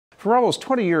For almost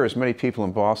 20 years, many people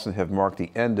in Boston have marked the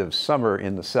end of summer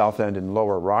in the South End and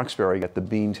Lower Roxbury at the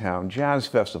Beantown Jazz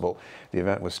Festival. The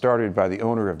event was started by the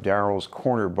owner of Daryl's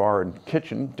Corner Bar and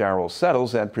Kitchen, Daryl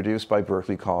Settles, and produced by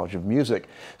Berklee College of Music.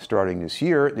 Starting this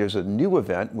year, there's a new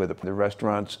event with the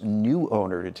restaurant's new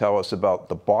owner. To tell us about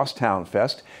the Bosstown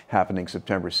Fest, happening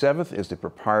September 7th, is the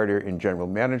proprietor and general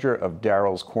manager of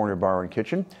Daryl's Corner Bar and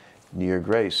Kitchen, Nia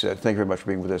Grace. Thank you very much for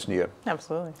being with us, Nia.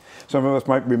 Absolutely. Some of us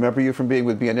might remember you from being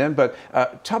with BNN, but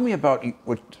tell me about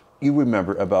what you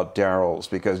remember about Daryl's,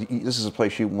 because this is a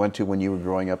place you went to when you were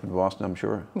growing up in Boston, I'm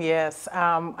sure. Yes.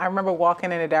 I remember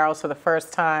walking into Daryl's for the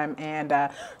first time and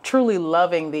truly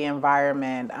loving the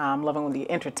environment, loving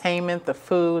the entertainment, the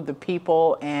food, the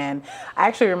people. And I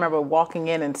actually remember walking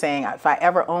in and saying, if I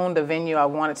ever owned a venue, I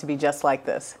want it to be just like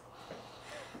this.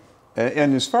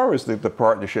 And as far as the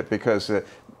partnership, because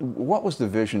what was the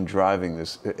vision driving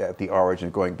this at the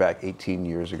origin, going back 18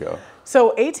 years ago?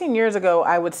 So 18 years ago,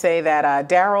 I would say that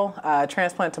Daryl,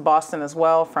 transplanted to Boston as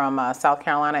well from South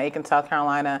Carolina, Aiken, South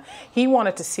Carolina, he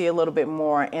wanted to see a little bit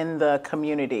more in the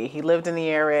community. He lived in the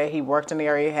area, he worked in the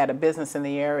area, had a business in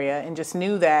the area, and just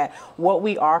knew that what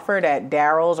we offered at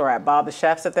Daryl's or at Bob the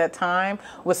Chef's at that time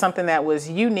was something that was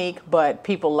unique, but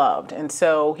people loved. And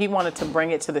so he wanted to bring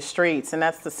it to the streets, and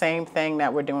that's the same thing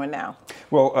that we're doing now.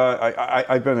 Well,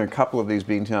 I've been in a couple of these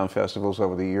Beantown festivals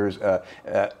over the years.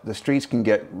 The streets can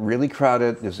get really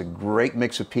crowded. There's a great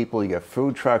mix of people. You get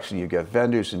food trucks and you get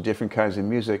vendors and different kinds of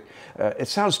music. It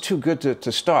sounds too good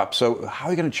to stop. So how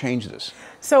are you going to change this?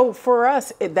 So for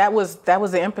us, that was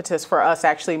the impetus for us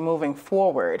actually moving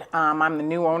forward. I'm the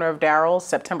new owner of Daryl's.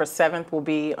 September 7th will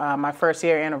be my first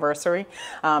year anniversary,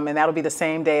 and that'll be the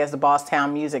same day as the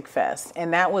Bosstown Music Fest.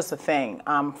 And that was the thing.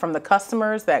 From the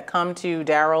customers that come to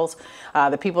Daryl's,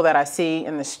 the people that I see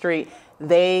in the street,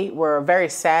 they were very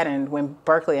saddened when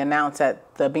Berklee announced that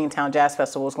the Beantown Jazz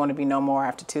Festival was going to be no more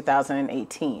after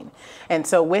 2018. And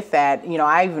so with that, you know,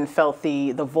 I even felt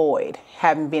the void,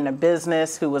 having been a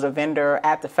business who was a vendor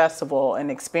at the festival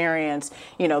and experienced,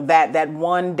 you know, that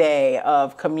one day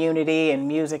of community and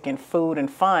music and food and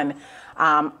fun.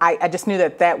 I just knew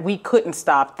that we couldn't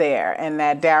stop there, and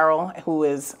that Daryl, who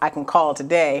is, I can call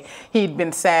today, he'd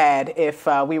been sad if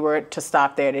we were to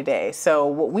stop there today. So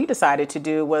what we decided to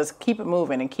do was keep it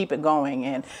moving and keep it going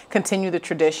and continue the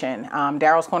tradition.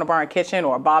 Daryl's Corner Bar and Kitchen,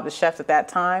 or Bob the Chef's at that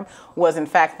time, was in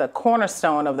fact the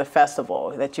cornerstone of the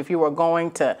festival. That if you were going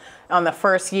to, on the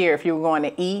first year, if you were going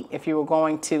to eat, if you were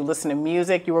going to listen to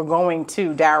music, you were going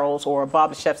to Daryl's or Bob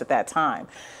the Chef's at that time.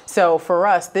 So for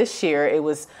us this year, it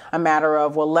was a matter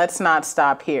of, well, let's not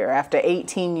stop here. After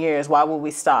 18 years, why would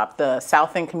we stop? The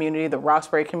South End community, the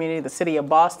Roxbury community, the city of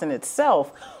Boston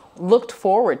itself looked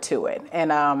forward to it.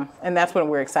 And that's what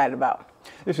we're excited about.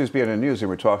 This is BNN News, and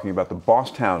we're talking about the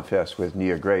Bosstown Fest with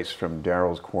Nia Grace from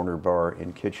Daryl's Corner Bar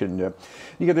and Kitchen.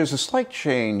 Nia, there's a slight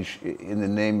change in the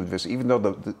name of this. Even though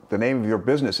the name of your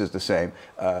business is the same,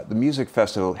 the music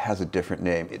festival has a different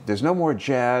name. There's no more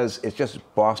jazz, it's just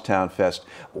Bosstown Fest.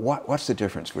 What's the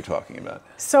difference we're talking about?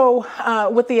 So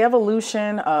with the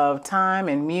evolution of time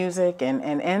and music and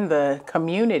the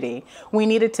community, we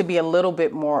needed to be a little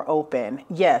bit more open.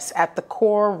 Yes, at the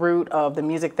core root of the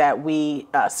music that we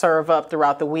serve up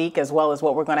throughout the week, as well as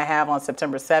what we're going to have on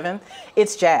September 7th,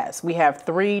 it's jazz. We have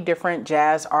 3 different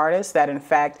jazz artists that in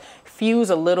fact fuse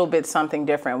a little bit something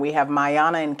different. We have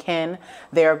Mayana and Ken.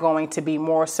 They're going to be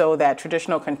more so that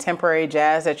traditional contemporary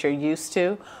jazz that you're used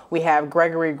to. We have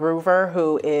Gregory Groover,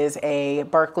 who is a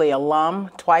Berklee alum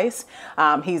twice.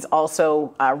 He's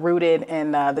also rooted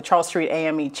in the Charles Street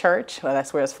AME Church. Well,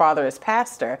 that's where his father is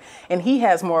pastor. And he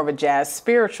has more of a jazz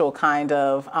spiritual kind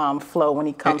of flow when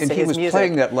he comes to his music. And he was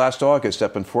playing that last August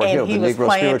up in Fort Hill, the Negro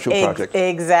Spiritual Project.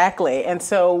 Exactly. And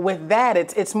so with that,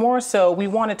 it's more so we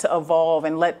wanted to evolve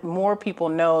and let more people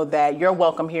know that you're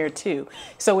welcome here too.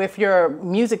 So if your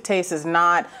music taste is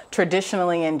not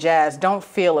traditionally in jazz, don't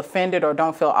feel offended or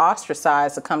don't feel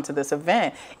ostracized to come to this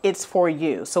event. It's for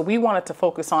you. So we wanted to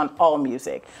focus on all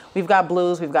music. We've got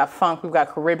blues, we've got funk, we've got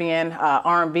Caribbean,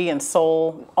 R&B and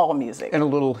soul, all music. And a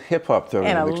little hip hop though.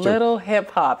 And a little hip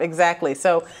hop, exactly.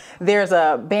 So there's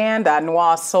a band,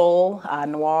 Noir Soul.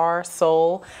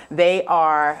 They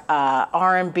are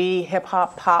R&B, hip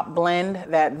hop, pop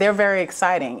blend that they're very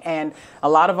exciting. And a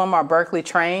lot of them are Berklee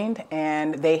trained,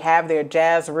 and they have their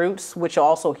jazz roots, which you'll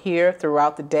also hear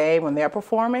throughout the day when they're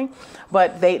performing.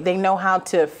 But they know how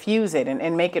to fuse it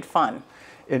and make it fun.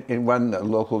 In one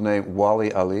local name,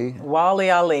 Wally Ali?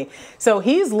 Wally Ali. So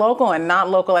he's local and not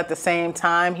local at the same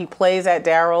time. He plays at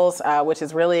Daryl's, which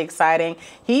is really exciting.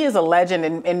 He is a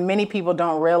legend, and many people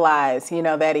don't realize, you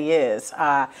know, that he is.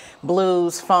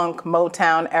 Blues, funk,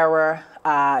 Motown era,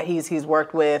 He's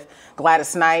worked with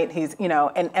Gladys Knight. He's, you know,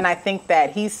 and I think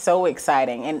that he's so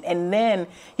exciting. And then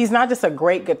he's not just a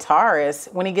great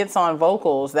guitarist. When he gets on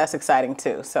vocals, that's exciting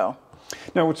too. So.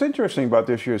 Now, what's interesting about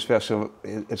this year's festival,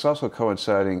 it's also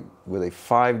coinciding with a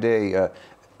 5-day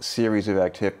series of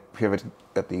activities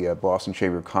that the Boston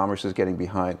Chamber of Commerce is getting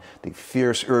behind, the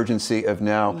fierce urgency of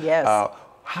now. Yes.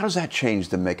 How does that change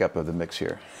the makeup of the mix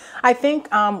here? I think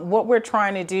what we're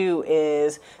trying to do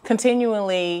is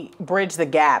continually bridge the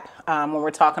gap when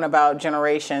we're talking about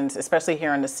generations, especially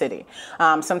here in the city.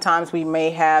 Sometimes we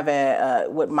may have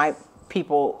what might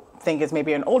people think is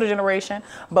maybe an older generation,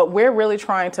 but we're really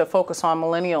trying to focus on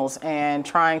millennials and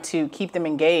trying to keep them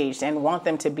engaged and want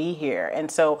them to be here.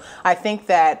 And so I think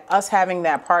that us having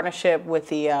that partnership with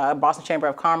the Boston Chamber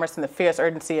of Commerce and the Fierce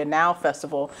Urgency of Now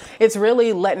Festival, it's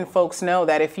really letting folks know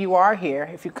that if you are here,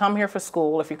 if you come here for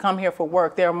school, if you come here for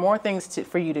work, there are more things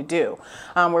for you to do.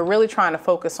 We're really trying to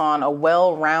focus on a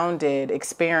well-rounded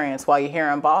experience while you're here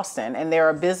in Boston. And there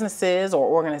are businesses or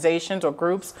organizations or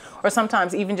groups or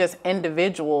sometimes even just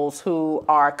individuals who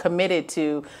are committed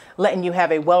to letting you have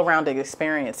a well-rounded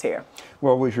experience here.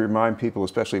 Well, we should remind people,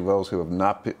 especially those who have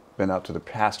not been out to the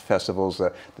past festivals,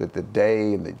 that the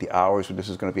day and the hours when this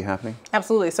is going to be happening?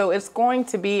 Absolutely. So it's going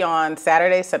to be on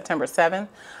Saturday, September 7th,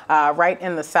 right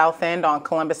in the South End on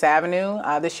Columbus Avenue.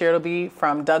 This year it'll be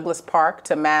from Douglas Park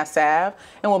to Mass Ave,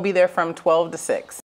 and we'll be there from 12 to 6.